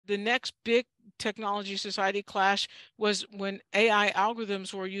the next big technology society clash was when AI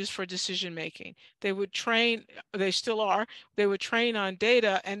algorithms were used for decision making. They would train, they still are, they would train on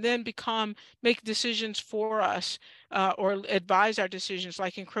data and then make decisions for us, or advise our decisions,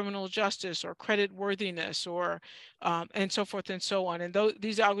 like in criminal justice or credit worthiness, or and so forth and so on. And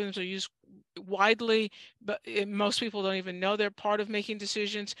these algorithms are used widely, but most people don't even know they're part of making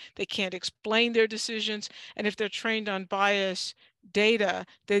decisions. They can't explain their decisions, and if they're trained on bias data,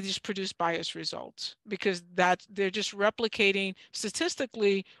 they just produce biased results because they're just replicating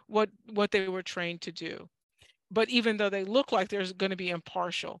statistically what they were trained to do. But even though they look like they're going to be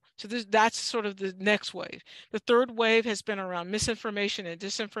impartial. So that's sort of the next wave. The third wave has been around misinformation and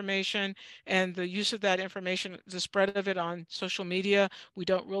disinformation and the use of that information, the spread of it on social media. We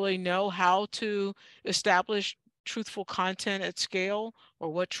don't really know how to establish truthful content at scale, or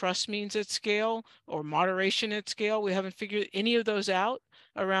what trust means at scale, or moderation at scale. We haven't figured any of those out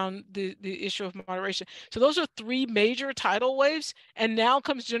around the issue of moderation. So those are three major tidal waves, and now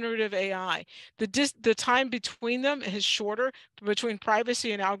comes generative AI. The time between them is shorter. Between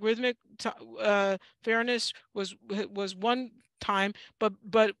privacy and algorithmic fairness was one time, but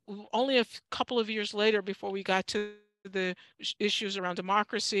only a couple of years later before we got to the issues around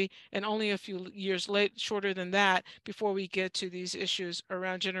democracy, and only a few years shorter than that before we get to these issues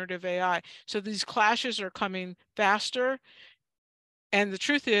around generative AI. So these clashes are coming faster. And the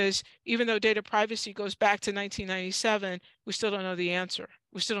truth is, even though data privacy goes back to 1997, we still don't know the answer.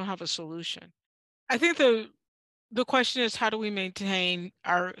 We still don't have a solution. I think the question is, how do we maintain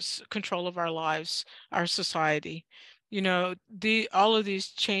our control of our lives, our society? You know, all of these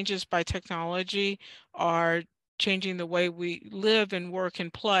changes by technology are changing the way we live and work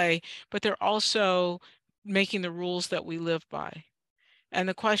and play, but they're also making the rules that we live by. And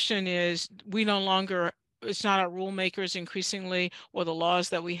the question is, it's not our rule makers increasingly, or the laws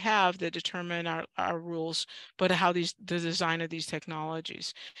that we have that determine our rules, but the design of these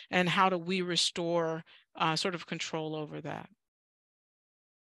technologies, and how do we restore sort of control over that.